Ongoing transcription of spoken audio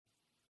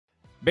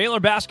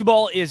Baylor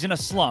basketball is in a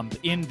slump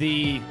in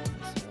the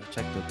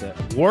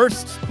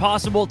worst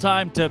possible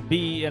time to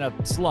be in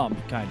a slump,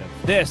 kind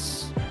of.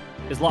 This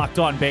is Locked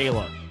On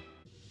Baylor.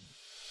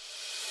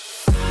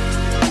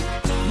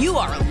 You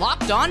are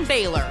Locked On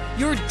Baylor,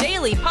 your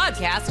daily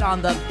podcast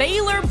on the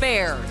Baylor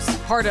Bears,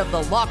 part of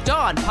the Locked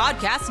On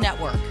Podcast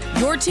Network,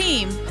 your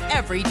team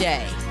every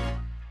day.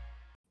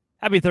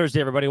 Happy Thursday,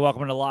 everybody.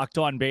 Welcome to Locked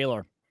On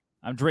Baylor.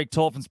 I'm Drake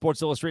Toll from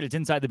Sports Illustrated's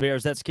Inside the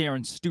Bears. That's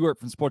Karen Stewart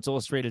from Sports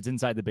Illustrated's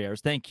Inside the Bears.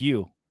 Thank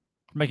you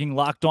for making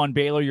Locked On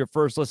Baylor your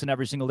first listen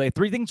every single day.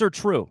 Three things are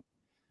true.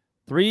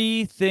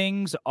 You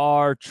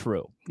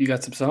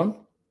got some sun?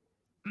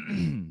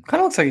 Kind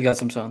of looks like you got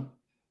some sun.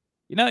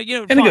 In a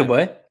good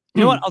way.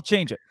 You know what? I'll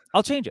change it.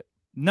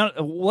 No,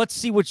 let's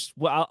see which.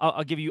 Well,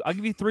 I'll give you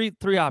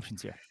three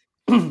options here.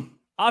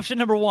 Option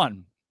number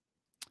one: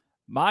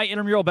 my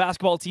intramural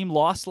basketball team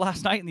lost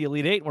last night in the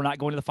Elite Eight. We're not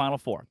going to the Final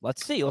Four.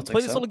 Let's see. Let's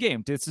play this little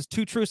game. This is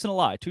two truths and a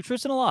lie. Two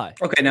truths and a lie.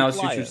 Okay, now it's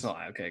two truths and a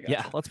lie. Okay, gotcha.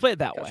 Yeah, let's play it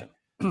that way.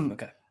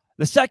 Okay.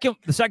 The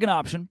second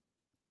option: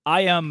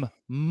 I am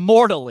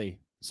mortally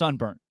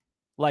sunburned,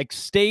 like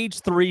stage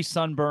 3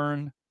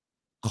 sunburn.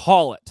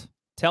 Call it.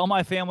 Tell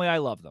my family I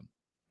love them.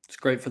 It's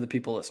great for the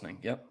people listening.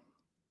 Yep.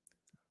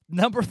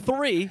 Number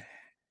 3,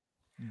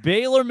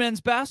 Baylor men's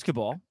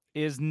basketball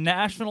is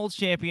national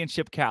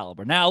championship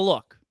caliber. Now,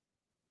 look,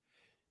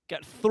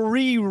 got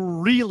 3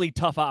 really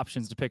tough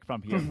options to pick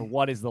from here for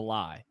what is the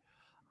lie.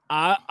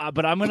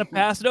 But I'm going to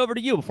pass it over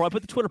to you before I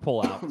put the Twitter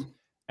poll out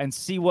and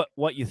see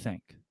what you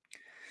think.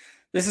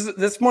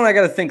 This one I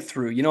got to think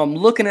through. I'm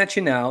looking at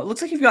you now. It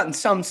looks like you've gotten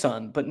some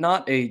sun, but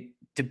not a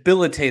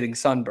debilitating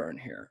sunburn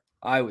here,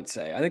 I would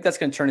say. I think that's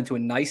going to turn into a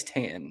nice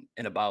tan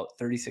in about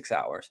 36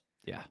 hours.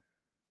 Yeah.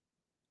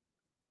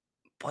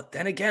 But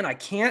then again, I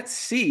can't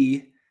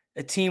see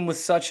a team with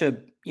such a,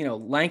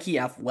 lanky,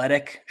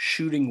 athletic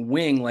shooting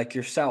wing like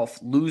yourself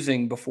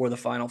losing before the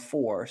Final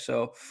Four.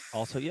 So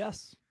also,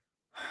 yes,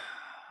 I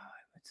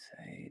would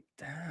say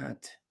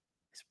that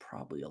is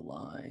probably a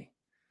lie.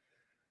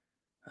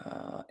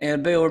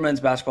 And Baylor men's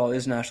basketball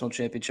is national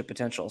championship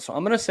potential. So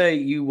I'm going to say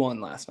you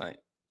won last night.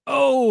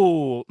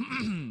 Oh,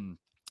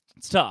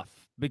 it's tough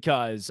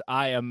because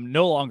I am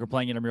no longer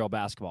playing intramural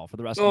basketball for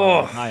the rest of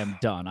my life. I am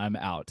done. I'm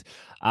out.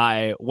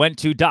 I went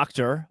to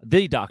Dr.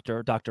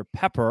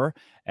 Pepper,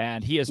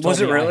 and he has told me.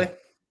 Was it really?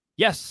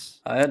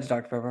 Yes. I had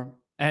Dr. Pepper.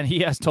 And he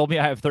has told me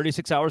I have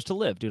 36 hours to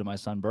live due to my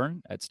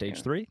sunburn at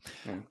stage 3.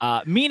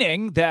 Yeah.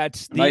 Meaning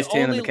that nice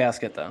tan in the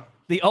casket, though.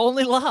 The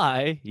only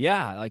lie,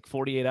 like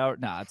 48 hours.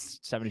 Nah, it's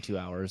 72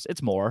 hours.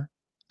 It's more,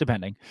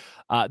 depending.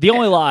 The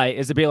only lie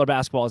is that Baylor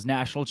basketball is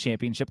national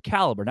championship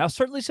caliber. Now,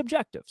 certainly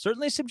subjective.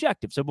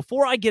 So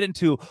before I get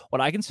into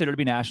what I consider to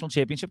be national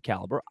championship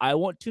caliber, I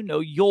want to know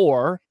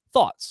your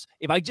thoughts.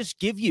 If I just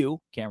give you,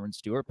 Cameron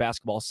Stewart,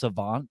 basketball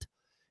savant,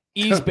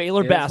 is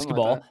Baylor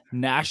basketball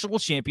national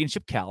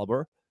championship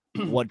caliber,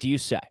 what do you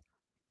say?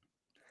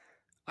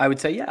 I would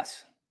say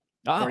yes.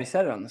 I already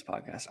said it on this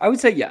podcast. I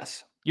would say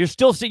yes. You're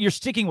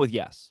sticking with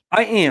yes.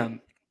 I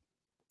am.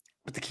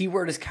 But the key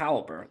word is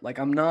caliber. Like,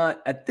 I'm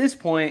not, at this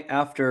point,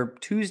 after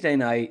Tuesday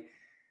night,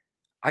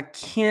 I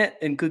can't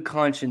in good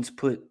conscience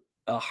put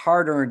a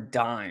hard-earned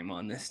dime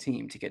on this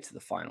team to get to the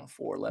Final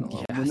Four, let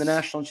alone win the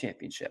national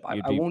championship.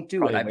 I won't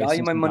do it. I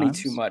value my money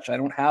too much. I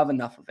don't have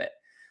enough of it.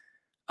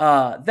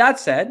 That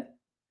said,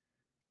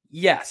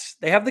 yes,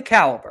 they have the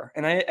caliber.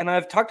 And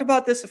I've talked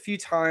about this a few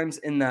times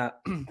in that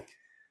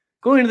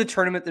going into the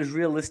tournament, there's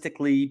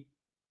realistically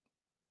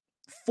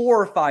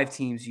 4 or 5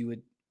 teams you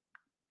would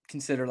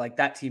consider like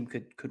that team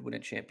could win a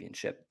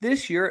championship.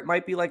 This year, it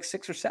might be like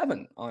 6 or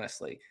 7,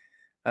 honestly,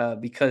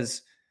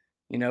 because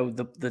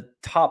the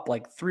top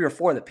like 3 or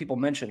 4 that people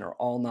mention are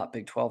all not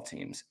Big 12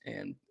 teams,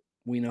 and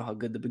we know how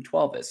good the Big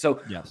 12 is.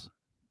 So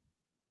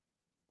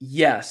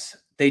yes,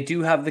 they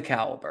do have the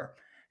caliber.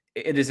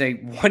 It is a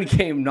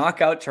 1-game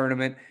knockout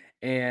tournament,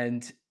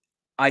 and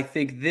I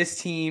think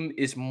this team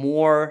is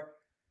more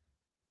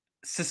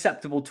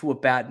susceptible to a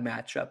bad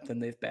matchup than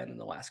they've been in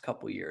the last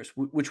couple of years,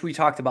 which we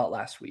talked about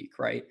last week,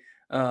 right?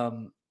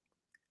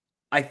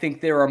 I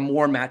think there are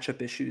more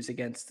matchup issues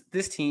against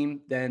this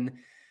team than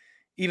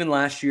even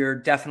last year.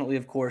 Definitely,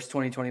 of course,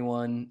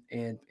 2021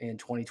 and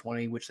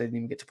 2020, which they didn't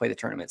even get to play the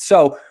tournament.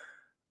 So,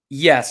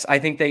 yes, I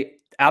think they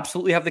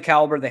absolutely have the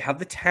caliber. They have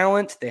the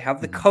talent. They have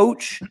the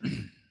coach.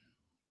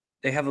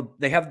 They have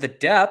the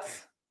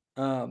depth.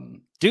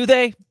 Do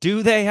they?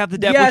 Do they have the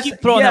depth? Yes, we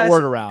keep throwing that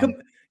word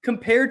around.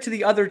 Compared to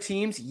the other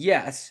teams,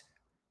 yes.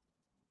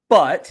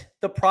 But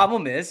the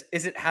problem is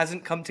it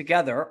hasn't come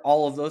together,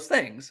 all of those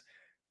things.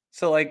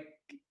 So,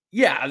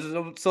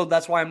 so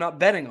that's why I'm not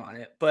betting on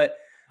it. But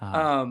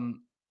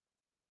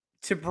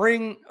to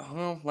bring,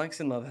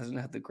 Langston Love hasn't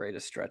had the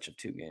greatest stretch of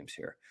 2 games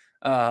here.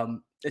 A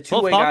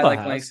two-way guy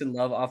like Langston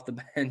Love off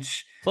the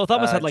bench. Flo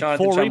Thamba had like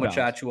Jonathan 4 rebounds.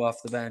 Chachu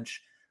off the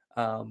bench.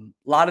 A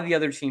lot of the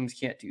other teams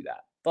can't do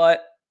that.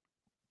 But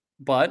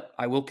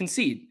I will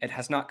concede, it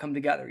has not come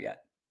together yet.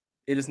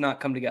 It has not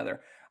come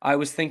together. I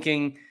was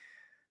thinking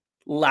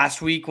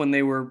last week when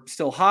they were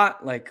still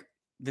hot, like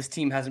this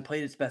team hasn't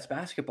played its best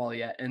basketball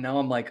yet. And now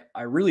I'm like,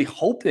 I really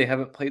hope they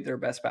haven't played their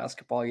best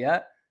basketball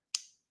yet.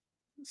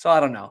 So I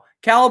don't know.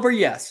 Caliber,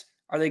 yes.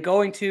 Are they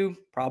going to?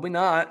 Probably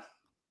not.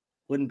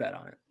 Wouldn't bet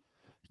on it.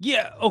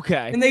 Yeah,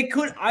 okay. And they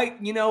could,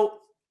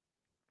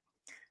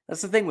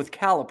 that's the thing with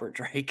Caliber,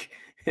 Drake,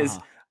 is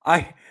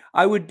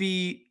I would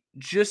be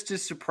just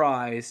as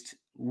surprised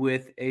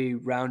with a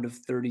round of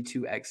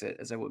 32 exit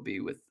as I would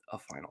be with a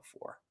Final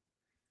Four.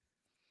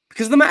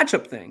 Because the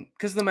matchup thing.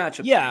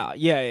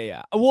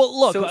 Yeah. Well,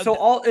 look.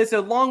 So it's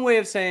a long way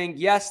of saying,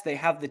 yes, they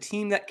have the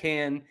team that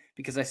can,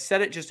 because I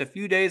said it just a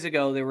few days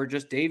ago, they were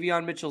just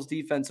Davion Mitchell's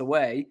defense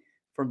away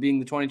from being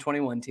the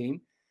 2021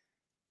 team.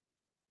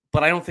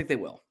 But I don't think they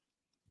will.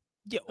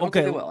 Yeah, I don't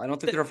think they will. I don't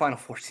think they're a Final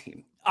Four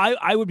team.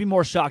 I would be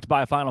more shocked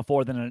by a Final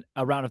Four than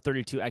a round of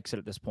 32 exit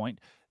at this point.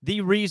 The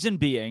reason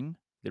being,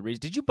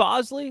 did you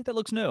Bosley? That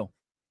looks new.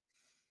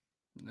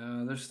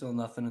 No, there's still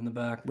nothing in the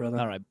back, brother.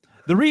 All right.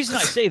 The reason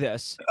I say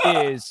this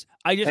is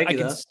I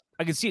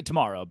can see it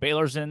tomorrow.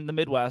 Baylor's in the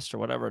Midwest or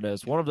whatever it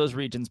is, one of those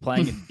regions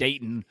playing in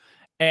Dayton,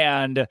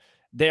 and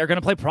they're going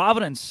to play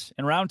Providence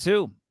in round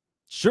 2.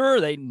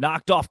 Sure, they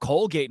knocked off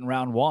Colgate in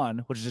round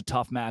 1, which is a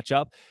tough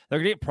matchup. They're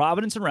going to get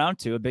Providence in round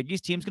 2. A Big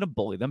East team's going to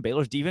bully them.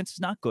 Baylor's defense is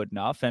not good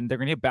enough, and they're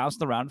going to get bounced in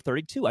the round of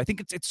 32. I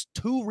think it's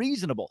too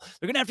reasonable.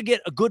 They're going to have to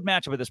get a good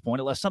matchup at this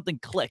point, unless something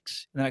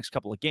clicks in the next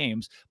couple of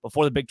games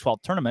before the Big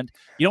 12 tournament.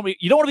 You don't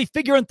want to be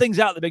figuring things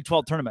out in the Big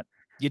 12 tournament.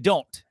 You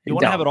don't. You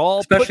want to have it all,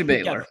 especially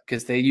Baylor,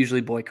 because they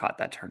usually boycott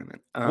that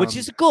tournament, which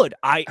is good.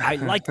 I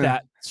like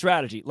that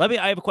strategy.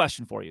 I have a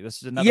question for you.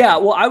 This is another. Yeah,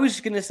 well, I was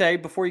just gonna say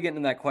before you get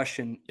into that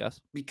question,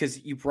 yes,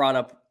 because you brought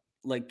up,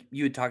 like,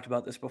 you had talked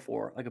about this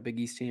before, like a Big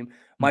East team.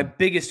 My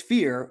biggest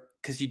fear,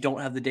 because you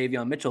don't have the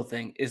Davion Mitchell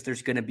thing, is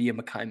there's going to be a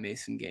Makai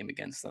Mason game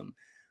against them.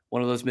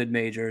 One of those mid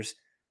majors,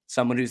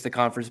 someone who's the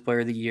conference player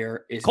of the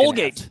year is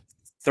Colgate.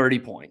 30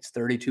 points,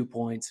 32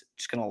 points,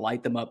 just going to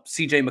light them up.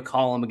 CJ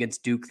McCollum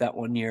against Duke that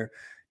one year,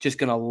 just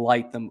going to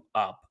light them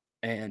up,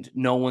 and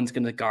no one's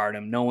going to guard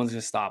him. No one's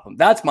going to stop him.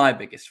 That's my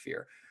biggest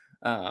fear.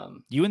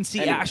 UNC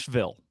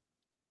Asheville.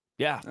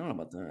 Yeah. I don't know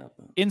about that.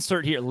 But...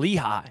 Insert here.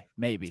 Lehigh,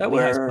 maybe.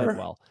 Lehigh's played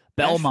well.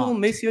 Belmont.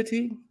 Maceo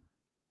Teague?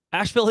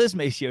 Asheville is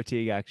Maceo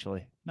Teague,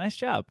 actually. Nice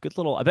job. Good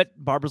little. I bet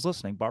Barbara's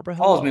listening. Barbara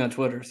follows me on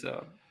Twitter,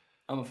 so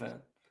I'm a fan.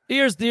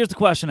 Here's the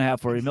question I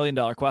have for you, $1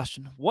 million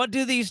question. What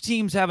do these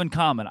teams have in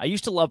common? I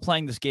used to love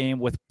playing this game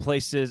with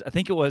places. I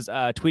think it was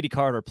Tweety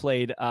Carter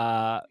played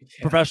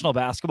professional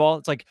basketball.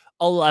 It's like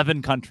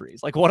 11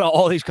 countries. Like, what do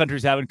all these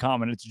countries have in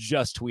common? It's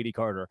just Tweety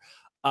Carter.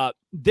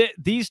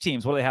 These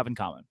teams, what do they have in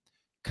common?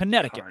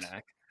 Connecticut,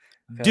 okay.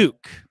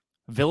 Duke,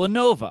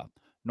 Villanova,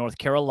 North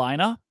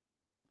Carolina,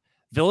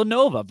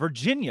 Villanova,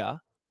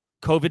 Virginia,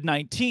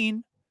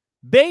 COVID-19,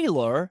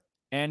 Baylor,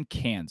 and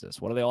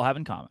Kansas. What do they all have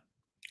in common?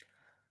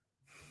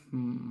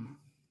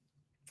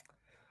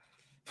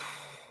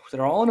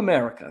 They're all in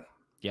America.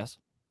 Yes.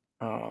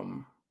 Is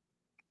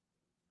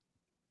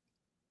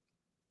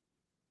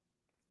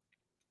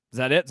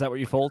that it? Is that what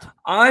you fold?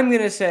 I'm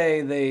going to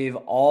say they've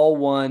all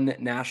won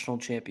national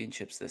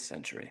championships this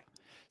century.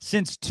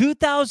 Since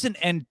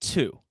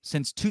 2002.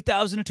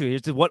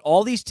 Here's what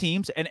all these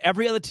teams and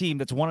every other team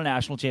that's won a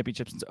national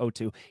championship since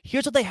 2002.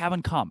 Here's what they have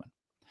in common.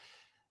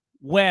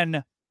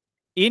 When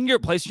in your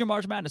place in your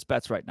March Madness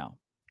bets right now,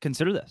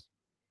 consider this.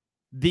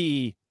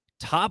 The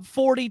top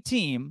 40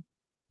 team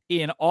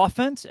in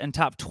offense and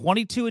top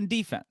 22 in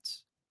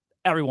defense,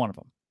 every one of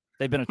them.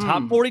 They've been a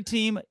top 40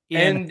 team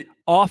in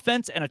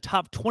offense and a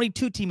top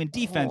 22 team in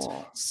defense.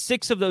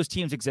 6 of those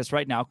teams exist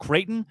right now.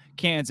 Creighton,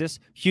 Kansas,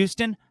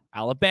 Houston,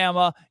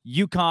 Alabama,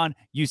 UConn,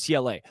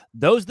 UCLA.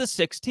 Those are the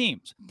 6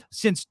 teams.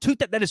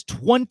 That is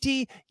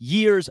 20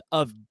 years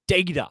of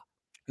data.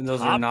 And those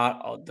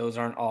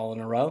aren't all in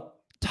a row?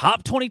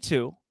 Top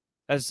 22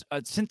 for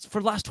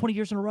the last 20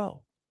 years in a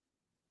row.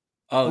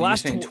 Oh, you're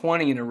saying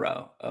 20 in a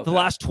row. Okay. The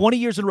last 20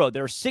 years in a row.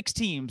 There are 6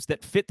 teams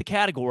that fit the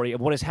category of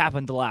what has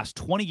happened the last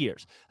 20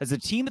 years. As the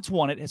team that's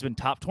won it has been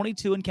top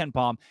 22 in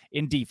KenPom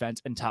in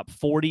defense and top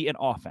 40 in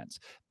offense.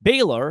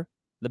 Baylor,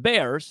 the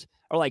Bears,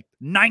 are like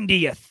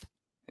 90th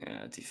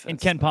in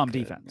KenPom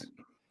defense.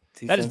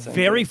 That is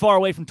very far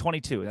away from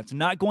 22. That's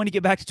not going to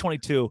get back to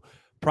 22.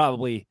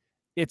 Probably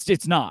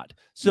it's not.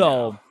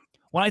 So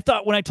when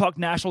I talk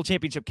national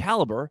championship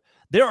caliber,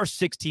 there are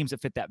 6 teams that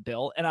fit that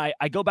bill. And I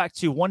go back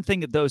to one thing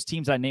that those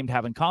teams I named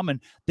have in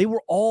common. They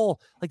were all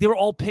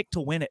picked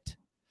to win it.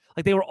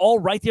 Like, they were all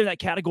right there in that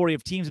category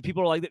of teams that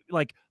people are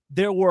like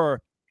there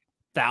were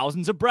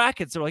thousands of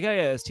brackets. They're like, oh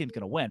yeah, this team's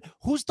going to win.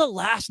 Who's the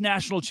last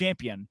national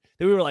champion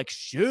that we were like,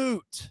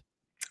 shoot?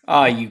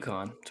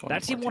 UConn.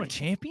 That team won a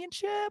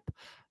championship?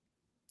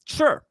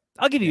 Sure.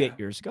 I'll give you 8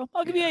 years ago.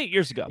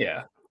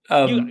 Yeah.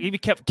 You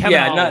kept Kevin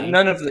Ollie,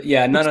 none of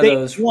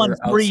those won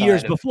 3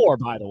 years before,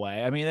 by the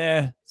way. I mean,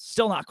 they're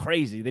still not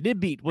crazy. They did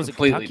beat,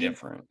 completely Kentucky?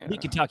 Different. Yeah.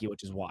 Beat Kentucky,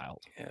 which is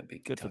wild. Yeah,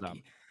 beat Good Kentucky. for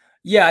them.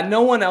 Yeah,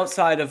 no one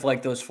outside of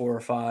like those 4 or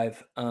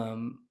 5.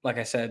 Like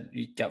I said,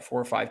 you got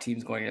 4 or 5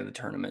 teams going into the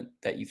tournament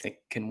that you think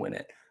can win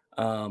it.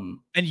 And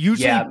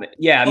usually,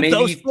 maybe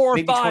those 4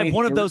 or 5,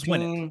 one of those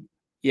win it.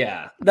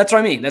 Yeah, that's what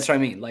I mean. That's what I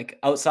mean. Like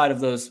outside of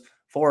those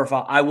 4 or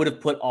 5, I would have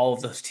put all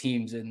of those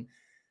teams in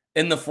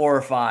the 4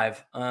 or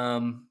 5. I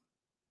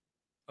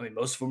mean,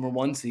 most of them were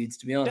 1 seeds,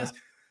 to be Yeah. honest.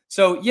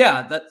 So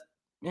yeah,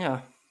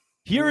 yeah.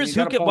 Here is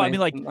who could. Well, I mean,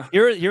 like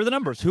here are the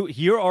numbers.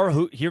 Here are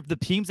the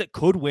teams that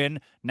could win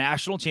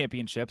national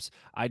championships.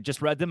 I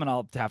just read them, and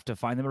I'll have to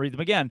find them and read them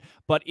again.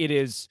 But it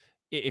is,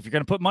 if you're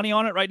going to put money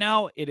on it right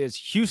now, it is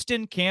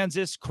Houston,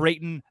 Kansas,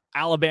 Creighton,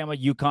 Alabama,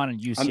 UConn, and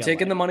UCLA. I'm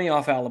taking the money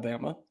off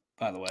Alabama,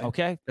 by the way.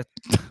 Okay.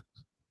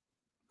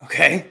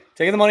 Okay,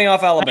 taking the money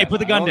off Alabama. Hey, put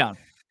the gun down.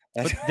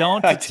 But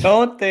don't. I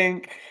don't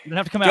think. You don't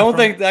have to come out. Don't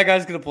think that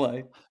guy's going to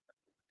play.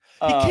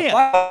 He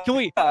can't. Can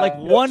we like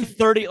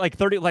 130, like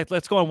 30, like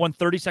let's go on 1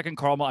 30-second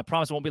Karl Malone. I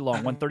promise it won't be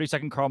long. 1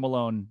 30-second Karl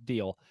Malone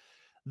deal.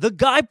 The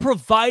guy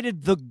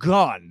provided the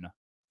gun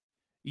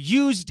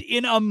used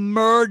in a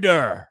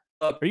murder.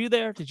 Are you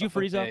there? Did you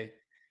freeze up?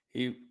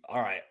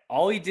 All right.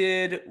 All he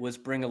did was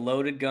bring a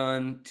loaded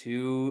gun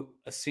to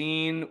a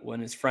scene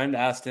when his friend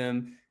asked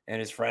him, and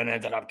his friend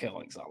ended up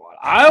killing someone.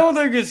 I don't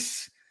think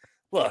it's.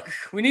 Look,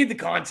 we need the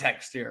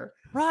context here,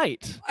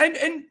 right?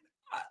 And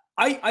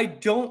I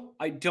don't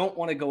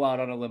want to go out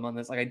on a limb on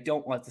this. Like, I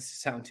don't want this to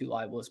sound too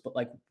libelous, but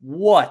like,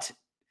 what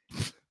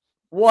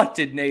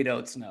did Nate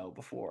Oates know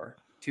before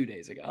 2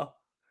 days ago?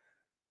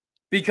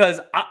 Because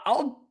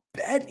I'll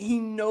bet he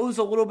knows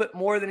a little bit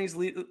more than he's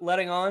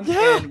letting on,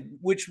 and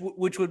which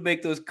would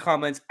make those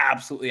comments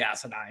absolutely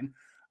asinine.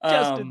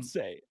 Just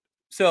insane.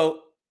 So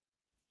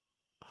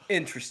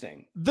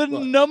interesting. The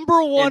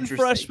number one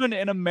freshman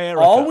in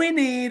America. All we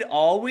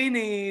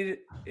need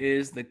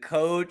is the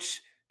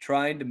coach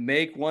trying to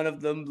make one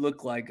of them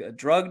look like a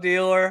drug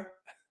dealer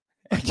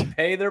and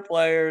pay their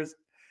players.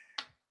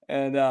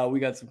 And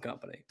we got some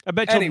company. I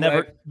bet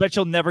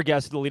you'll never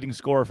guess who the leading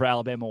scorer for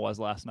Alabama was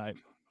last night.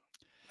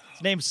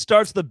 His name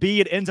starts with a B.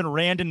 It ends in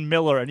Randon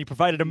Miller, and he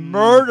provided a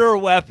murder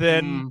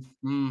weapon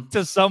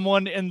to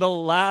someone in the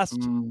last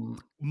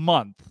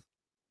month.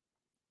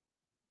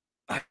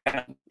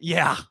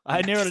 Yeah,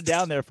 I narrowed it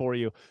down there for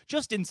you.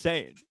 Just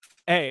insane.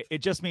 Hey,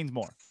 it just means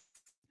more.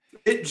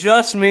 It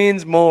just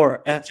means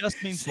more. It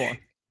just means more.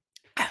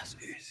 That's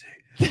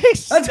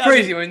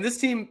crazy. I mean, this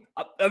team,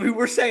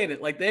 we're saying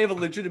it like they have a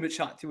legitimate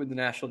shot to win the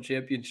national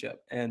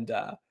championship. And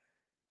I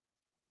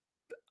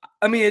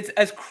mean, it's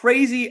as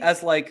crazy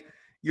as like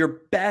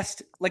your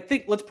best, like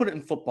let's put it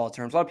in football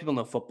terms. A lot of people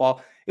know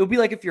football. It would be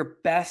like if your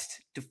best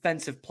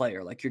defensive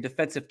player, like your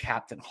defensive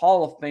captain,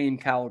 Hall of Fame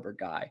caliber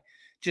guy,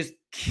 just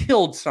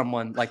killed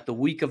someone like the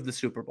week of the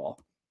Super Bowl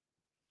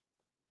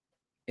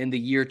in the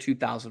year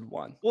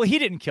 2001. Well, he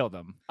didn't kill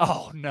them.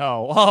 Oh,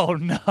 no. Oh,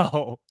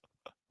 no.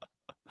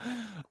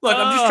 Look,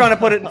 I'm just trying to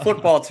put it in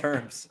football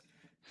terms.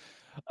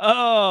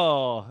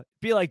 Oh,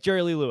 be like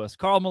Jerry Lee Lewis,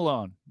 Karl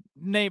Malone.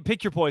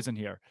 Pick your poison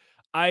here.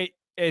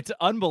 It's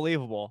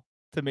unbelievable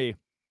to me.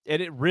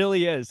 And it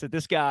really is that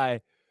this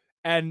guy,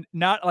 and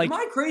not like. Am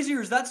I crazy,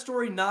 or is that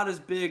story not as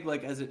big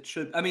like as it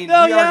should? I mean,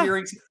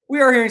 we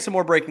are hearing some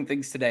more breaking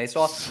things today,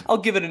 so I'll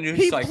give it a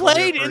news cycle. He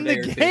played in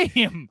the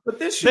game, but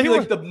this should be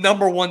like the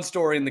number one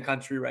story in the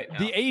country right now.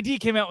 The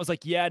AD came out and was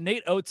like, "Yeah,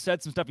 Nate Oates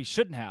said some stuff he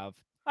shouldn't have.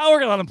 Oh, we're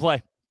gonna let him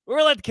play. We're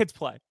gonna let the kids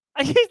play."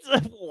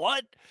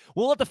 What?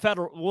 We'll let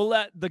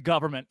the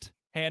government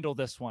handle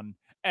this one,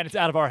 and it's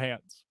out of our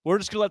hands. We're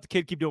just gonna let the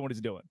kid keep doing what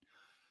he's doing.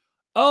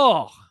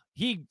 Oh,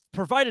 he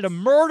provided a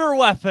murder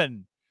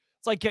weapon.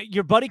 It's like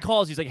your buddy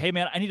calls. He's like, "Hey,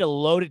 man, I need a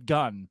loaded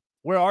gun.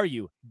 Where are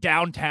you?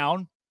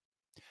 Downtown?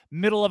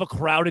 Middle of a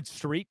crowded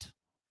street?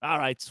 All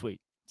right,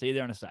 sweet. See you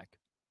there in a sec."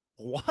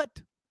 What?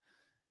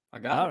 I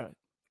got it.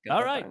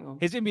 All right.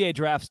 His NBA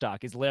draft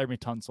stock is Laramie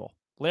Tunsil.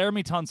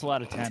 Laramie Tunsil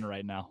out of 10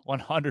 right now.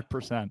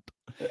 100%.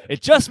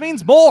 It just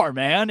means more,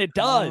 man. It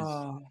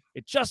does.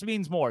 It just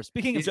means more.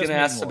 Speaking of just means more. He's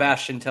going to ask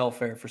Sebastian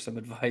Telfair for some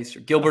advice, or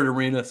Gilbert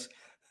Arenas.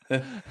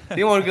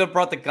 Anyone who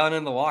brought the gun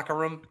in the locker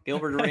room?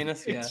 Gilbert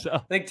Arenas? Yeah. I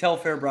think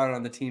Telfair brought it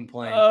on the team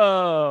plane.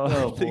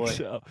 Oh boy.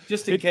 So.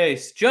 Just in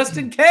case. Just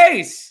in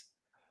case.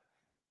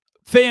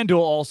 FanDuel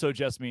also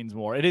just means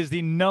more. It is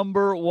the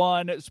number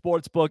one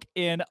sports book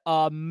in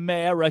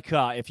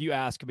America, if you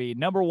ask me.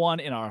 Number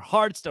one in our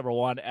hearts, number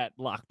one at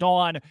Locked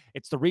On.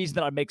 It's the reason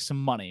that I make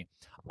some money.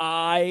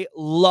 I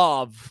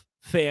love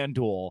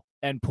FanDuel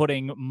and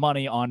putting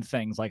money on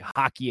things like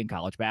hockey and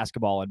college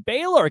basketball, and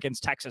Baylor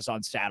against Texas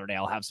on Saturday.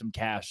 I'll have some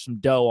cash, some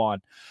dough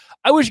on.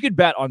 I wish you could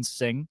bet on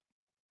Sing.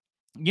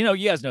 You know,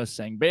 you guys know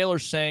Sing. Baylor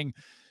Sing.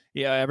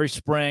 Yeah, every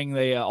spring,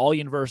 they all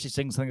university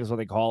Sings, I think is what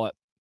they call it.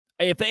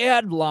 If they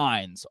had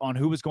lines on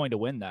who was going to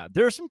win that,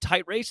 there are some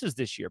tight races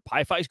this year.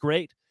 Pi-Fi's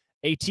great.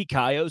 AT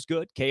Kaio's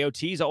good.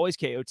 KOT is always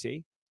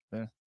KOT.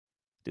 Do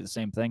the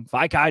same thing.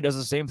 Phi Chi does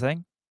the same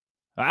thing.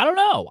 I don't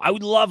know. I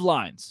would love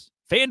lines.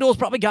 FanDuel's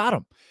probably got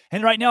them.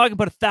 And right now I can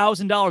put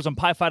 $1,000 on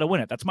Pi-Fi to win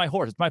it. That's my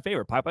horse. It's my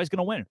favorite. Pi-Fi's going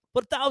to win.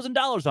 Put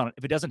 $1,000 on it.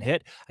 If it doesn't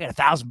hit, I got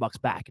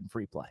 $1,000 back in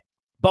free play.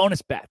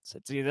 Bonus bets.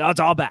 It's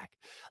all back.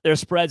 There's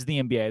spreads in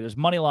the NBA. There's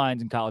money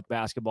lines in college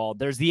basketball.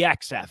 There's the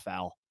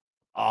XFL.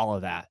 All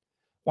of that.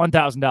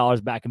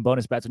 $1,000 back in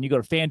bonus bets when you go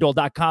to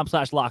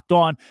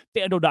FanDuel.com/LockedOn,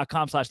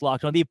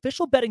 FanDuel.com/LockedOn, the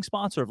official betting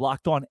sponsor of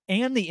Locked On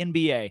and the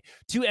NBA,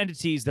 two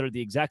entities that are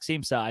the exact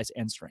same size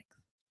and strength.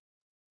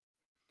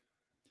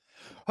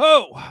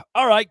 Oh,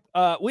 all right.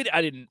 I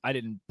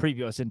didn't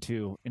preview us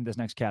into in this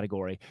next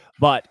category,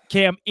 but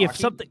Cam, if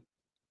something,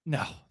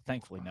 no,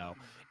 thankfully no.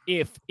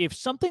 If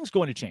something's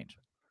going to change,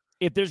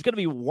 if there's going to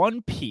be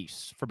one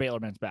piece for Baylor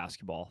men's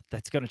basketball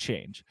that's going to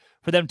change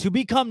for them to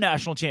become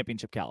national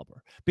championship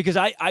caliber, because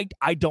I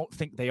don't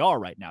think they are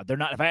right now. They're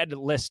not. If I had to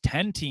list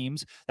 10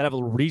 teams that have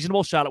a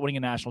reasonable shot at winning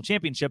a national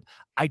championship,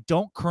 I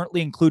don't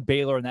currently include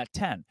Baylor in that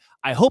 10.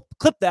 I hope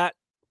clip that.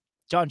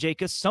 John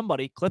Jacobs,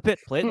 somebody clip it,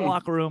 play it in the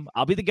locker room.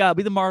 I'll be the guy, I'll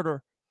be the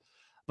martyr.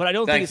 But I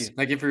don't think it's...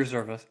 Thank you for your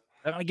service.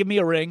 They're going to give me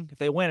a ring if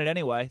they win it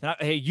anyway.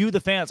 Not, hey, you, the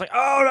fans, like,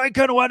 oh, they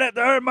couldn't win it.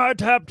 They're in my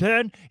top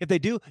 10. If they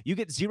do, you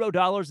get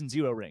 $0 and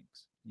 0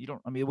 rings. You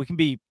don't, I mean, we can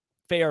be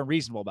fair and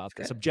reasonable about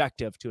this,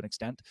 objective to an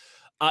extent.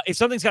 If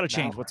something's got to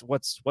change,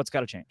 what's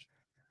got to change?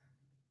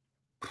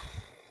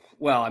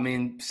 Well, I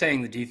mean,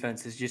 saying the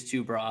defense is just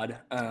too broad.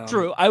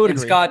 True, I would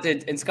agree. Scott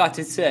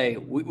did say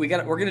we're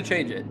going to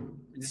change it.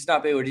 It's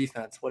not Baylor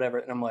defense, whatever.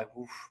 And I'm like,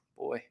 oof,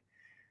 boy,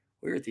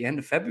 we're at the end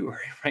of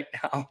February right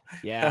now.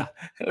 Yeah,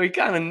 we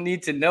kind of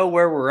need to know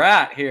where we're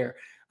at here.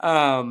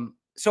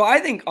 So I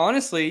think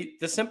honestly,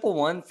 the simple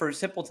one for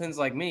simpletons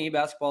like me,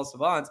 basketball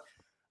savants,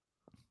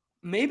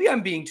 maybe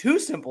I'm being too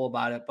simple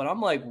about it, but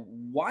I'm like,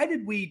 why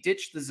did we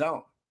ditch the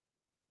zone?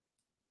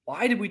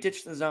 Why did we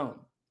ditch the zone?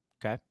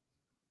 Okay.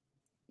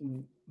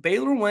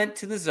 Baylor went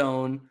to the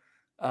zone.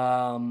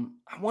 I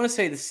want to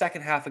say the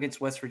second half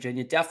against West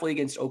Virginia, definitely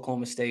against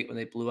Oklahoma State when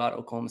they blew out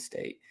Oklahoma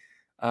State,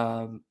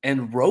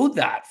 and rode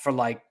that for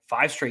like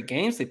 5 straight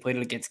games. They played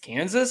it against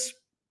Kansas,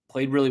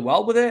 played really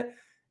well with it.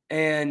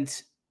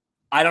 And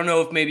I don't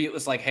know if maybe it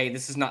was like, hey,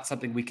 this is not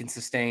something we can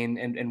sustain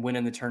and win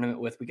in the tournament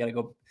with. We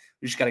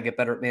just got to get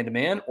better at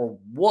man-to-man or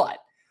what?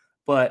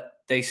 But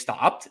they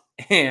stopped,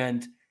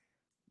 and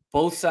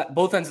both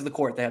ends of the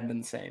court, they haven't been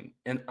the same.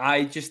 And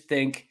I just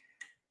think,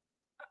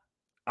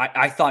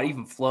 I thought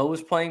even Flo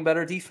was playing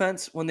better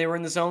defense when they were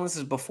in the zone. This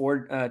is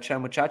before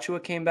Chuma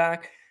Tchatchoua came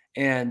back,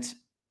 and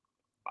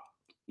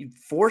you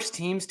force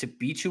teams to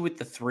beat you with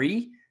the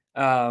 3.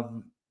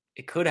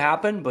 It could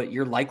happen, but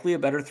you're likely a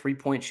better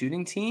 3-point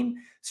shooting team.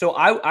 So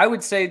I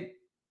would say,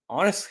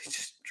 honestly,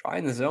 just try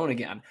in the zone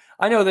again.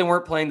 I know they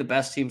weren't playing the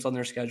best teams on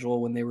their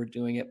schedule when they were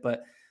doing it,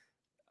 but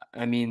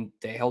I mean,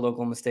 they held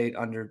Oklahoma State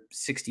under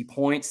 60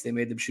 points. They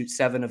made them shoot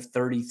 7 of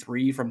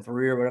 33 from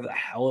 3 or whatever the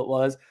hell it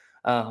was.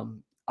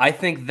 I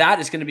think that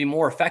is going to be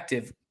more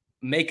effective,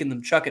 making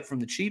them chuck it from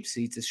the cheap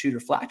seats, as Shooter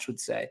Flatch would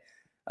say,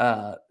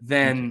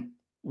 than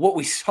what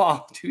we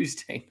saw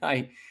Tuesday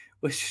night,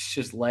 which is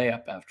just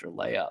layup after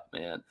layup,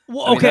 man.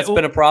 Well, that's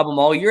been a problem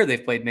all year.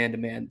 They've played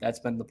man-to-man. That's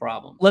been the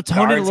problem. Let's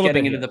hone in a little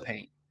getting bit into the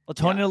paint.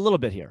 Let's hone in a little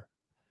bit here.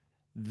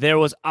 There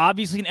was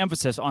obviously an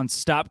emphasis on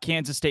stop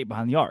Kansas State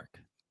behind the arc.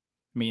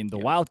 I mean, the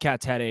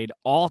Wildcats had an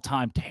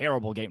all-time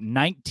terrible game,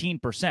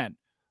 19%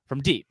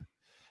 from deep.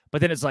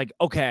 But then it's like,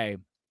 okay,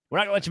 we're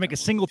not going to let you make a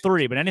single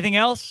 3, but anything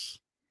else?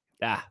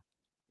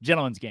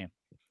 Gentleman's game.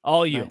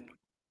 All you. Right.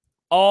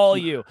 All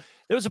you.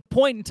 There was a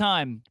point in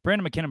time,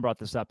 Brandon McKinnon brought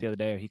this up the other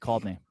day. He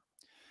called me.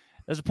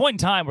 There's a point in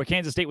time where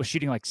Kansas State was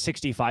shooting like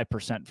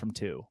 65% from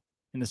 2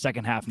 in the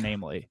second half,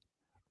 namely.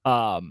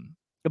 But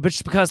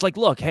just because, like,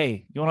 look,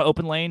 hey, you want to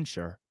open lane?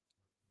 Sure.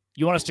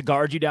 You want us to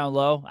guard you down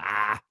low?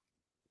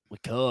 We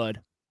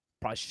could.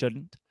 Probably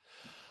shouldn't.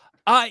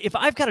 If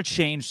I've got to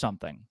change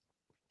something,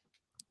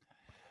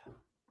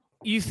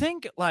 you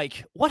think,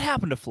 like, what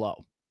happened to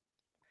Flo?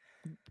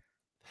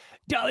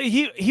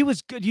 He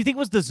was good. Do you think it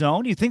was the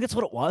zone? You think that's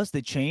what it was?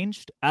 They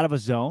changed out of a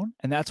zone,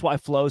 and that's why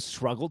Flo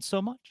struggled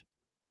so much?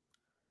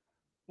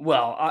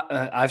 Well,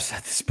 I've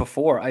said this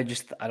before. I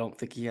don't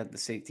think he had the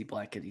safety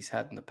blanket he's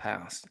had in the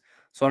past.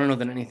 So I don't know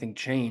that anything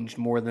changed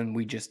more than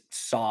we just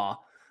saw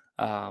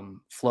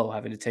Flo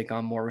having to take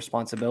on more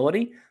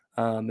responsibility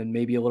and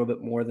maybe a little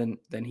bit more than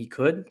he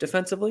could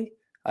defensively.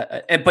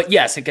 But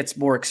yes, it gets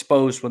more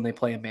exposed when they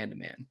play a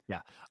man-to-man.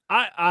 Yeah.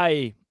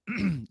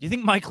 You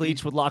think Mike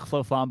Leach would lock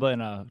Flo Flamba in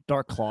a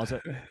dark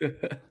closet?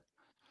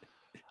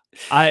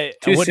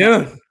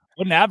 Soon.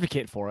 Wouldn't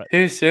advocate for it.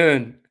 Too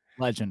soon.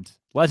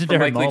 Legendary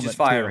Mike moment. Leach is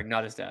firing, too.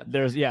 Not his dad.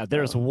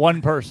 There's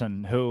one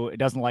person who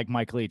doesn't like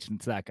Mike Leach, and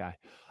it's that guy.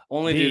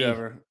 Only dude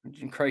ever.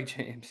 Craig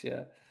James,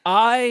 yeah.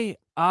 I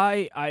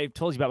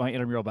told you about my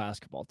intramural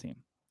basketball team.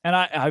 And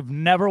I've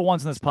never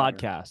once in this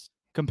podcast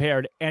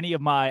compared any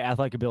of my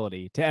athletic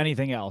ability to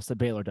anything else that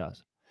Baylor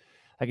does.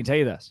 I can tell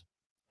you this.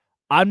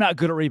 I'm not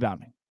good at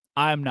rebounding.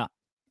 I'm not.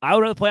 I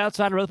would rather play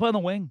outside. I'd rather play on the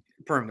wing.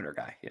 Perimeter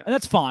guy, yeah. And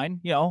that's fine.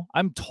 You know,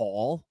 I'm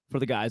tall for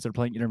the guys that are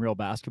playing intramural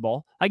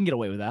basketball. I can get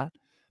away with that.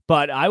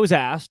 But I was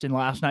asked in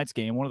last night's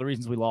game, one of the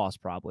reasons we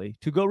lost probably,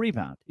 to go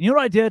rebound. You know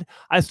what I did?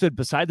 I stood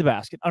beside the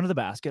basket, under the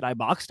basket. I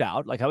boxed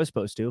out like I was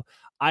supposed to.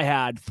 I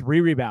had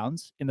 3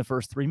 rebounds in the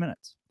first 3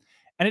 minutes.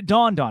 And it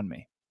dawned on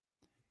me.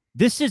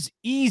 This is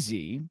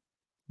easy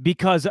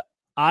because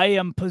I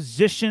am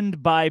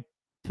positioned by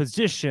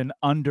position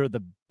under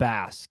the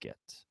basket.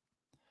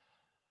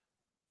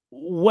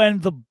 When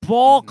the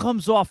ball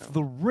comes off Yeah.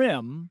 the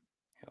rim,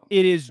 Yeah.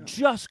 it is Yeah.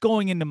 just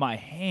going into my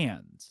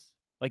hands.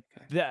 Like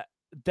Okay.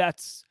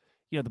 that's,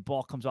 the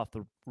ball comes off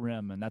the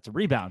rim and that's a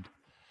rebound.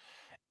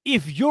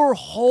 If your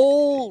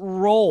whole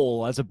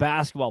role as a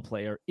basketball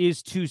player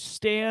is to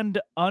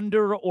stand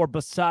under or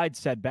beside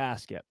said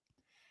basket,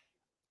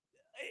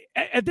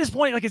 at this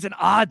point, like it's an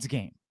odds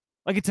game.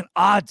 Like it's an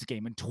odds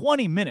game in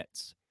 20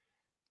 minutes.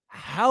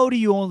 How do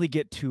you only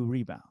get 2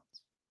 rebounds?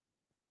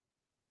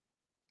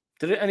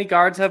 Did any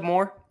guards have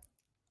more?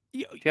 Do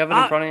you have it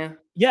in front of you?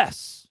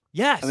 Yes.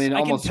 Yes. I mean,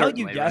 I can almost tell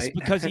you certainly, yes right?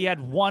 because he had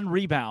 1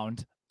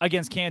 rebound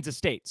against Kansas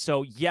State.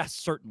 So yes,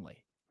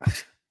 certainly.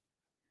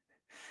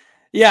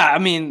 Yeah, I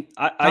mean,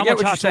 I get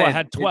what you're saying.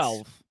 Had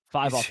 12,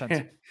 5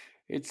 offensive.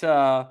 It's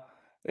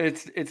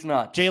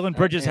nuts. Jalen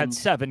Bridges had And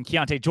 7.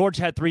 Keontae George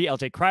had 3.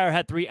 LJ Cryer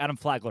had 3. Adam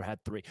Flagler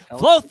had 3. LJ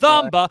Flo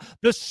Thamba,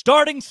 the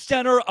starting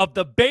center of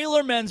the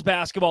Baylor men's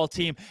basketball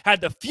team, had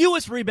the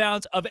fewest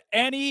rebounds of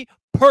any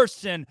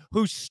person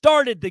who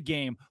started the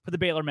game for the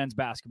Baylor men's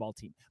basketball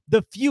team.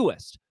 The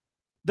fewest.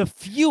 The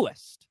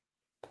fewest.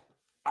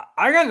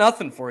 I got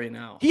nothing for you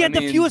now. He had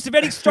the fewest of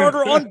any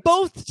starter on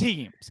both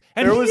teams.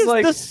 And he is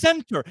the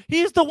center.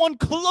 He is the one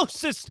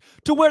closest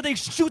to where they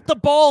shoot the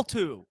ball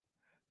to.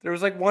 There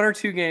was like 1 or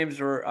 2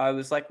 games where I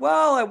was like,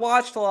 well, I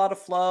watched a lot of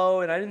Flo,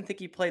 and I didn't think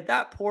he played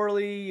that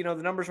poorly. The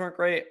numbers weren't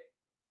great. At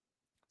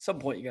some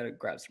point, you got to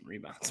grab some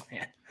rebounds,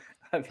 man.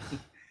 I mean,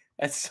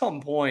 at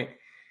some point.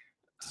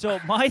 So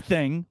my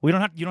thing, you don't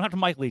have to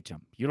Mike Leach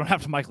him. You don't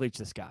have to Mike Leach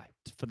this guy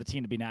for the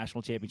team to be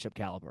national championship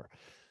caliber.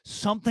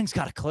 Something's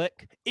got to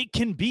click. It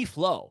can be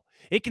Flo.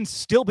 It can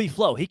still be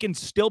Flo. He can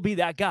still be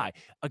that guy.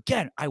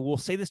 Again, I will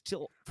say this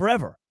till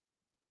forever.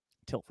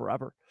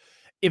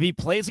 If he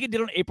plays like he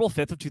did on April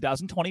 5th of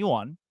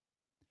 2021,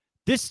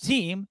 this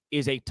team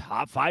is a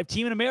top 5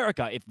 team in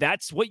America. If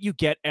that's what you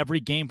get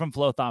every game from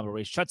Flo Thamba, where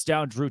he shuts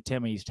down Drew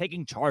Timme, he's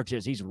taking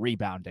charges, he's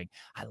rebounding.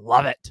 I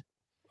love it.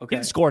 Okay. He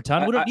can score a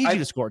ton. We don't need you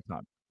to score a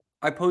ton.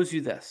 I pose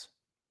you this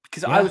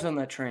because I was on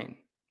that train.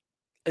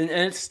 And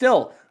it's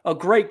still a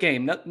great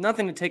game.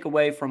 Nothing to take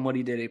away from what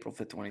he did April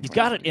 5th, 2020. He's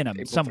got it in him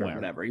April somewhere. 3rd,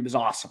 whatever. He was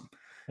awesome.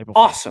 April 5th.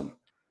 Awesome.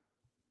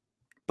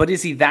 But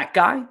is he that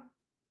guy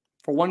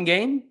for one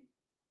game?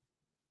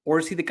 Or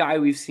is he the guy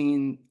we've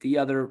seen the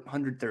other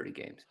 130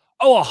 games?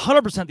 Oh,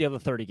 100% the other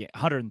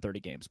 130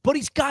 games. But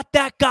he's got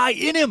that guy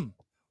in him.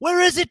 Where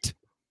is it?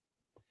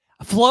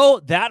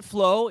 That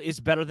Flo is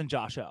better than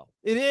Josh O.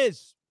 It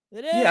is.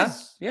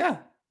 Yeah.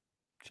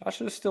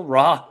 Josh is still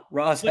raw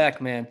as heck,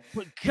 man.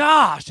 But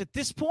gosh, at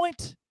this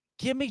point,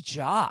 give me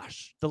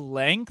Josh. The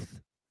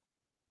length,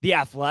 the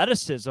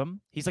athleticism.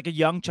 He's like a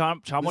young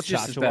Chamo He's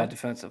just as Tchatchoua. bad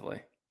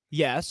defensively.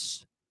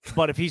 Yes,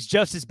 but if he's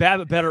just as bad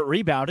but better at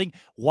rebounding,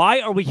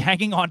 why are we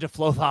hanging on to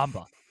Flo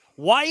Thamba?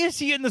 Why is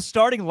he in the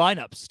starting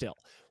lineup still?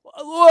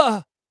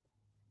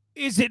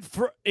 Is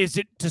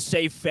it to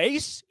save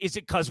face? Is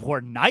it because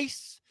we're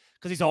nice?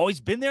 Because he's always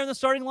been there in the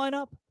starting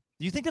lineup?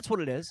 Do you think that's what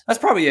it is? That's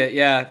probably it.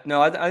 Yeah.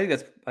 No, I think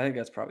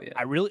that's probably it.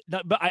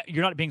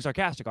 You're not being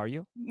sarcastic, are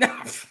you? No.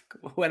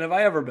 When have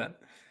I ever been?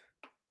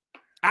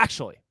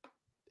 Actually,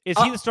 is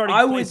he the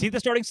starting? Is he the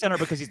starting center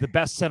because he's the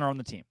best center on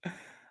the team?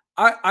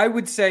 I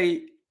would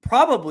say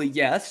probably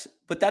yes,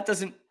 but that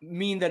doesn't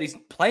mean that he's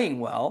playing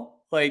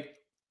well. Like,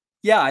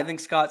 yeah, I think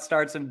Scott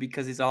starts him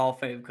because he's a Hall of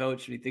Fame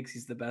coach and he thinks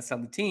he's the best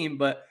on the team,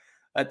 but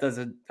that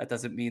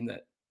doesn't mean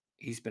that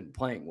he's been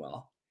playing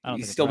well.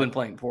 He's still been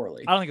playing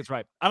poorly. I don't think it's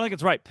right.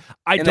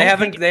 They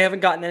haven't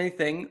gotten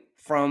anything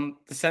from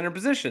the center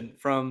position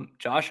from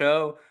Josh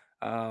O.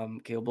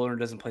 Caleb Lerner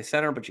doesn't play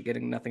center, but you're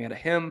getting nothing out of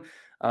him.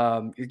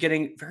 You're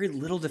getting very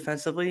little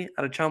defensively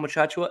out of Chamo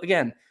Tchatchoua.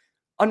 Again,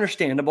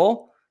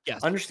 understandable.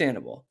 Yes.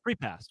 Understandable. Free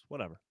pass,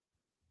 whatever.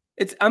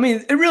 It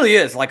really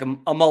is like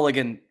a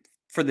mulligan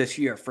for this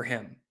year for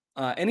him.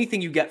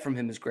 Anything you get from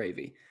him is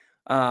gravy.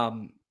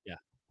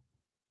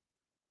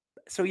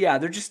 So yeah,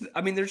 they're just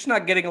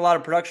not getting a lot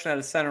of production out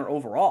of center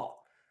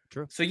overall.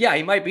 True. So yeah,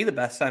 he might be the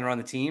best center on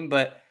the team,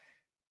 but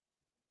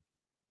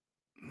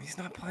he's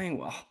not playing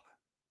well.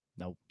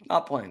 Nope.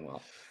 Not playing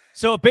well.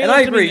 So and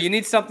I agree, you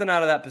need something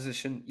out of that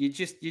position. You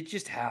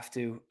just have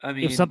to. I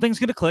mean, if something's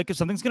going to click, if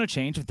something's going to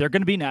change, if they're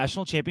going to be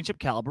national championship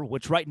caliber,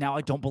 which right now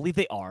I don't believe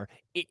they are,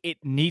 it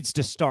needs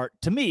to start,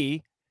 to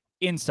me,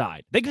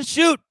 inside. They can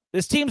shoot.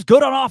 This team's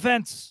good on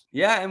offense.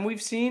 Yeah, and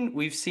we've seen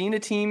a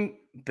team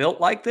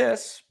built like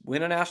this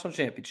win a national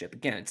championship.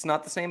 Again, it's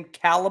not the same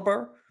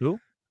caliber. Who?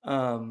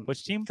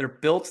 Which team? They're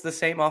built the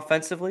same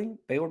offensively.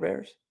 Baylor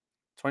Bears,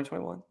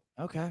 2021.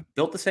 Okay.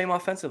 Built the same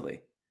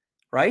offensively,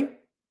 right?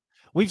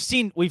 We've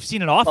seen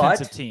an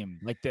offensive team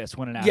like this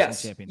win a national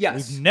championship.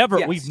 Yes. We've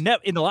never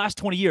in the last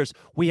 20 years,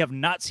 we have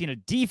not seen a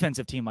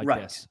defensive team like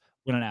this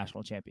win a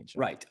national championship.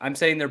 Right. I'm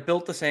saying they're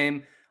built the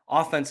same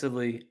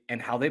offensively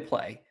and how they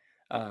play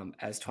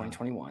as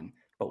 2021,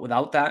 but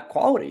without that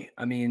quality.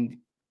 I mean,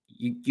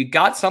 you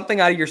got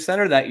something out of your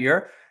center that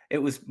year. It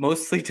was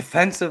mostly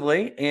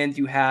defensively, and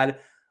you had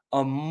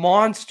a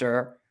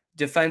monster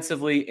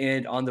defensively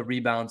and on the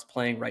rebounds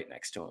playing right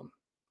next to him.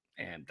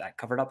 and that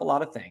covered up a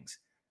lot of things.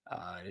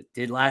 It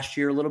did last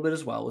year a little bit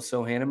as well with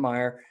Sohan and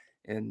Meyer,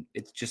 and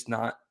it's just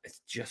not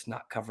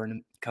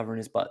covering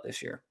his butt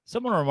this year.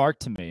 Someone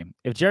remarked to me,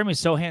 if Jeremy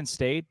Sohan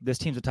stayed, this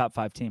team's a top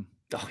 5 team.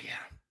 Oh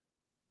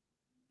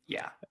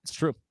yeah, it's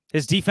true.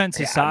 His defense,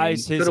 his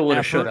size, his coulda, woulda,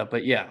 effort, shoulda,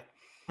 but yeah.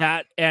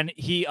 That, and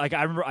he, like,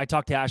 I remember I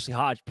talked to Ashley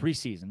Hodge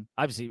preseason.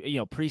 Obviously,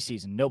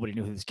 preseason, nobody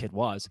knew who this kid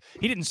was.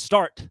 He didn't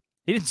start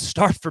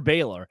for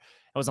Baylor.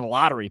 It was a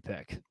lottery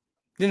pick.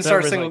 Didn't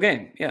start a single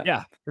game. Yeah.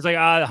 Yeah. It's like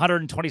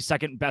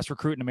 122nd best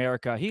recruit in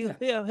America. He'll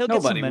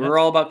get some minutes. We're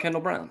all about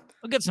Kendall Brown.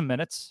 He'll get some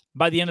minutes.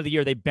 By the end of the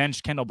year, they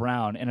benched Kendall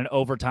Brown in an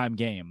overtime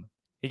game.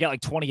 He got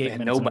like 28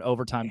 minutes in an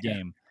overtime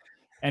game.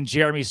 And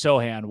Jeremy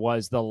Sohan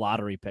was the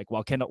lottery pick.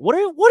 While Kendall,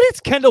 what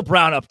is Kendall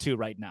Brown up to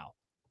right now?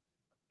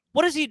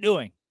 What is he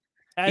doing?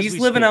 He's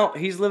living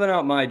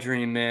out my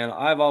dream, man.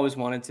 I've always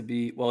wanted to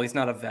be, well, he's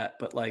not a vet,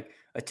 but like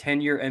a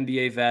 10-year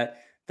NBA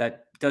vet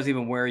that doesn't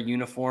even wear a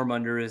uniform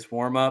under his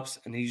warm-ups,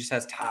 and he just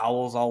has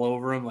towels all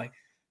over him, like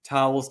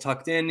towels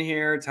tucked in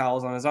here,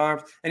 towels on his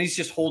arms, and he's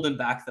just holding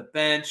back the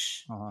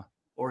bench,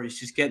 or he's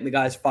just getting the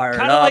guys fired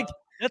up.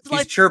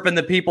 He's chirping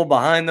the people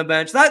behind the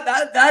bench.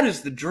 That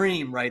is the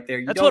dream right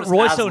there. That's what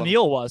Royce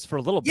O'Neal was for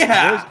a little bit.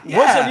 Yeah,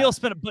 Royce O'Neal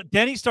spent, but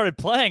then he started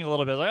playing a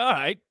little bit. Like, all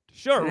right,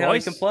 sure, now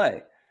Royce he can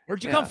play.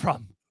 Where'd you come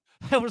from?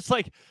 I was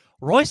like,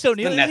 Royce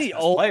O'Neal is the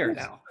old player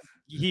now.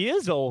 He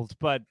is old,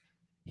 but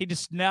he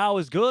just now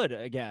is good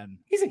again.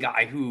 He's a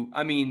guy who,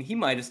 I mean, he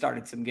might have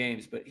started some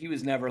games, but he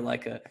was never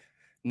like a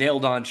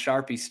nailed-on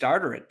Sharpie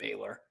starter at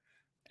Baylor.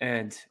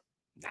 And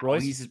now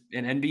he's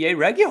an NBA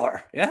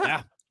regular.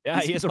 Yeah,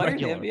 he is a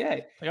regular. In the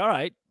NBA. Like, all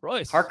right,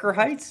 Royce. Harker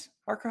Heights.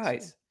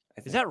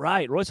 Is that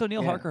right? Royce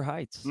O'Neal, Harker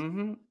Heights.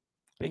 Mm-hmm.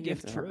 Big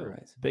gift true.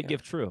 Big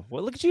gift true.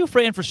 Well, look at you,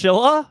 Fran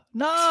Fraschilla.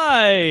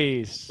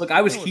 Nice. Look,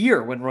 I was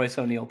here when Royce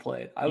O'Neal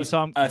played. I was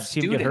a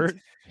student. Get hurt?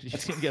 Did you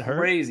see him get hurt?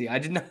 Crazy.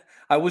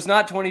 I was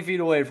not 20 feet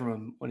away from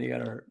him when he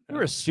got hurt. You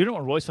were a student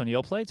when Royce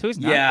O'Neal played, so he's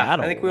not that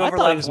old. I think we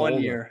overlapped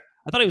 1 year.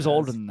 I thought he was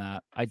older than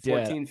that. I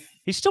did. 14,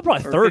 he's still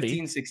probably 30.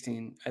 15,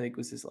 16, I think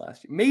was his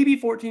last year. Maybe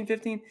 14,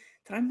 15.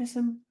 Did I miss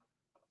him?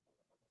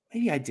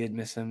 Maybe I did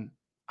miss him.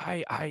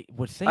 I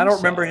would think I don't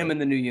remember him in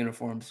the new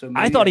uniform. So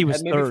maybe I thought he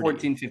was maybe 30.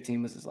 14,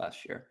 15 was his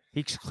last year.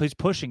 He's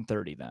pushing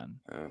 30 then.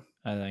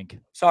 I think.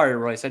 Sorry,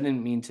 Royce. I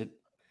didn't mean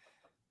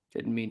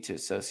to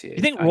associate.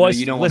 You think Royce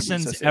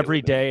listens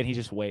every day and he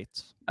just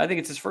waits? I think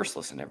it's his first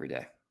listen every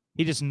day.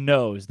 He just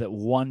knows that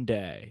one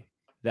day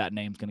that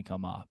name's going to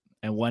come up.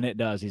 And when it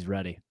does, he's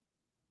ready.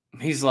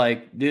 He's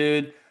like,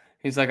 dude,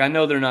 I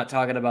know they're not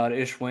talking about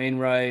Ish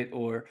Wainwright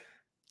or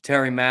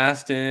Terry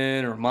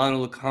Maston or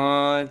Manu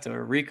LeConte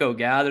or Rico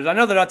Gathers. I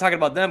know they're not talking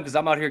about them because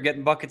I'm out here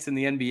getting buckets in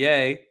the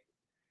NBA.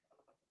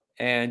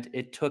 And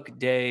it took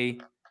day,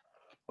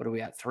 what are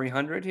we at,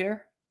 300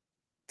 here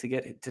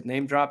to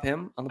name drop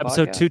him on the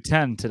episode podcast?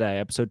 210 today.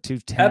 Episode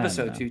 210.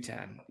 Episode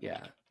 210.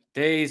 Yeah.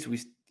 Days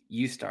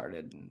you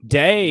started.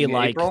 Day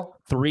like April?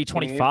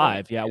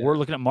 325. Yeah, we're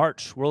looking at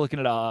March. We're looking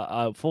at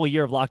a full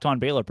year of Locked On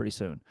Baylor pretty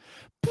soon.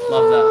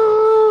 Love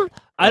that.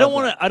 I don't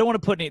want to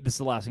put any. This is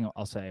the last thing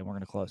I'll say, and we're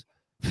going to close.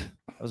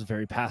 That was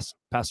very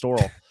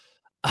pastoral.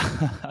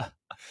 I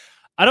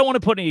don't want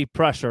to put any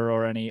pressure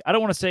or any. I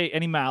don't want to say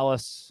any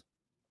malice.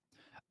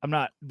 I'm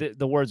not.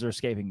 The words are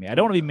escaping me. I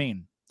don't want to be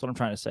mean. That's what I'm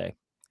trying to say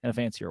in a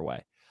fancier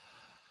way.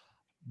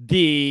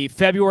 The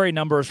February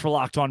numbers for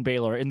Locked On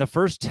Baylor in the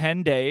first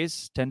 10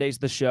 days of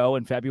the show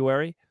in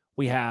February,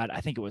 we had,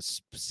 I think it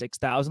was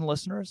 6,000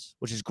 listeners,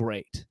 which is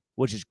great.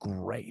 We're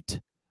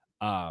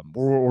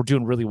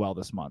doing really well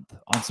this month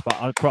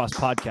across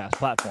podcast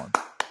platforms.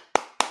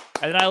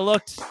 And then I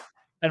looked,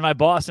 and my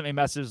boss sent me a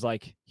message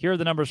like, here are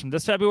the numbers from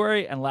this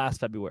February and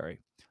last February.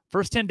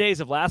 First 10 days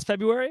of last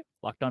February,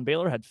 Locked On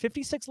Baylor had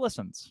 56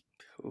 listens.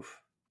 Oof.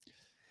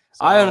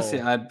 So, I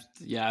honestly, I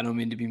don't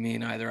mean to be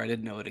mean either. I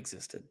didn't know it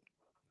existed.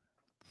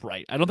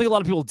 Right. I don't think a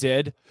lot of people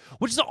did,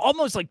 which is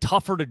almost like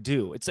tougher to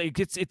do. It's like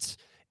it's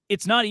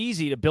not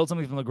easy to build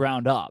something from the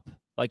ground up,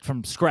 like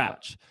from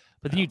scratch.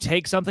 But then you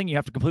take something, you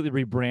have to completely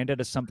rebrand it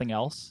as something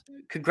else.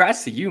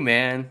 Congrats to you,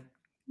 man.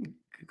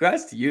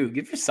 Congrats to you.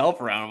 Give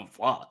yourself a round of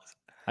applause.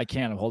 I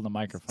can't. I'm holding the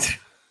microphone.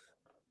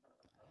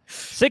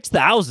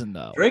 6,000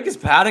 though. Drake is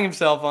patting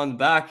himself on the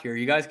back here.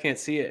 You guys can't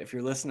see it if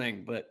you're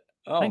listening, but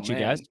thanks, you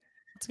guys.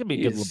 It's gonna be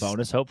a good little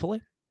bonus,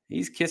 hopefully.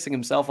 He's kissing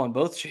himself on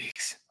both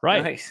cheeks.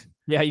 Right. Nice.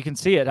 Yeah, you can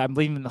see it. I'm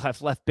leaving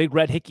left big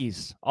red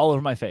hickeys all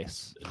over my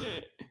face.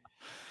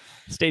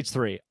 Stage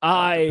 3.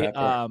 I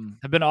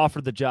have been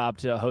offered the job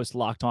to host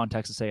Locked On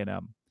Texas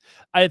A&M.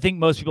 I think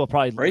most people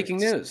probably breaking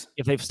news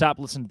if they've stopped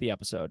listening to the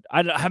episode.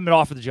 I haven't been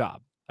offered the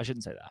job. I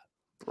shouldn't say that.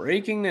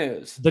 Breaking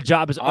news. The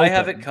job is open, I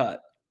have it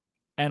cut,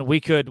 and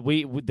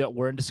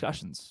we're in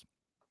discussions.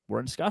 We're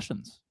in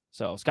discussions.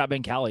 So Scott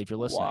Bancali, if you're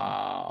listening,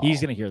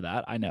 he's going to hear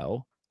that. I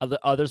know.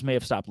 Others may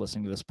have stopped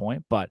listening to this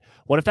point, but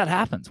what if that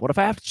happens? What if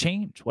I have to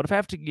change? What if I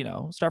have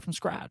to, start from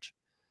scratch?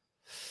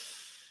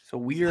 It's a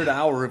weird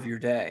hour of your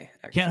day.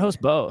 Actually. Can't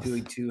host both.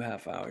 Doing 2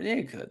 half hours. Yeah,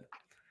 you could.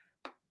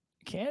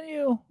 Can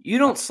you? You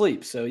don't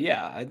sleep, so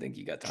yeah, I think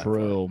you got time.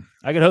 True.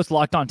 I could host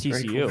Locked On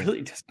Drake TCU.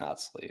 really does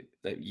not sleep.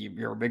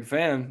 You're a big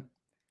fan.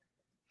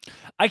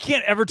 I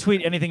can't ever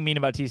tweet anything mean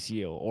about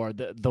TCU or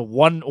the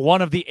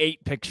one of the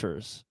 8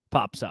 pictures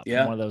pops up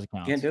from one of those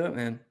accounts. Can't do it,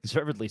 man.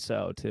 Deservedly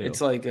so too. It's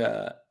like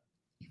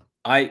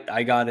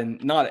I got in.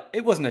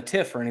 It wasn't a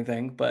tiff or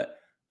anything, but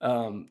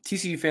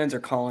TCU fans are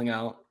calling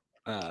out.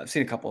 I've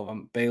seen a couple of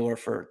them. Baylor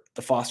for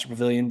the Foster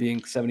Pavilion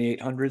being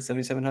 7,800,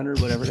 7,700,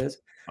 whatever it is.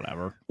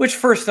 Whatever. Which,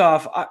 first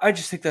off, I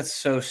just think that's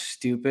so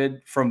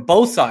stupid from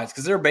both sides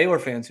because there are Baylor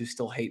fans who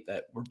still hate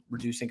that we're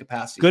reducing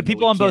capacity. Good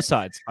people on both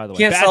sides, by the way.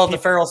 Can't sell at the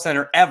Farrell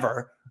Center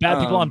ever. Bad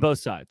people on both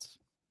sides.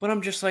 But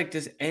I'm just like,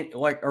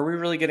 are we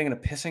really getting in a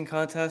pissing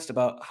contest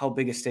about how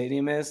big a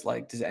stadium is?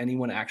 Like, does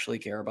anyone actually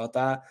care about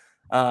that?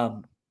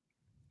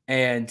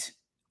 And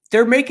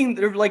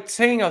they're like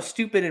saying how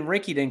stupid and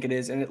rinky-dink it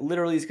is, and it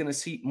literally is going to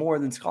seat more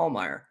than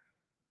Skullmeyer.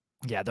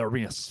 Yeah, the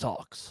arena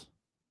sucks.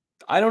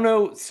 I don't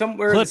know.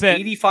 Somewhere this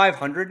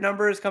 8,500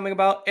 number is coming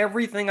about.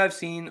 Everything I've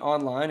seen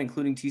online,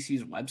 including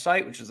TCU's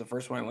website, which is the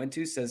first one I went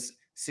to, says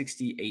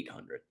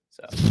 6,800.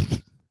 So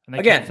and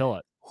they can't fill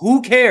it.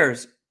 Who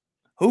cares?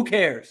 Who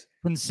cares?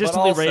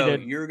 Consistently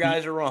rated. Your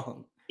guys are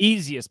wrong.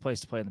 Easiest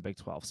place to play in the Big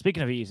 12.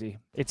 Speaking of easy,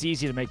 it's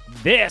easy to make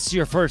this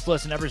your first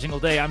listen every single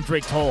day. I'm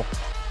Drake Toll.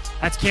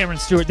 That's Cameron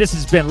Stewart. This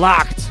has been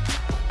Locked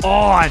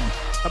On.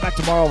 Come back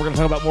tomorrow. We're going to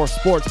talk about more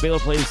sports. Baylor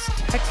plays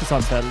Texas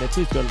on Saturday.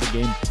 Please go to the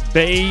game.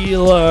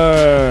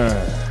 Baylor.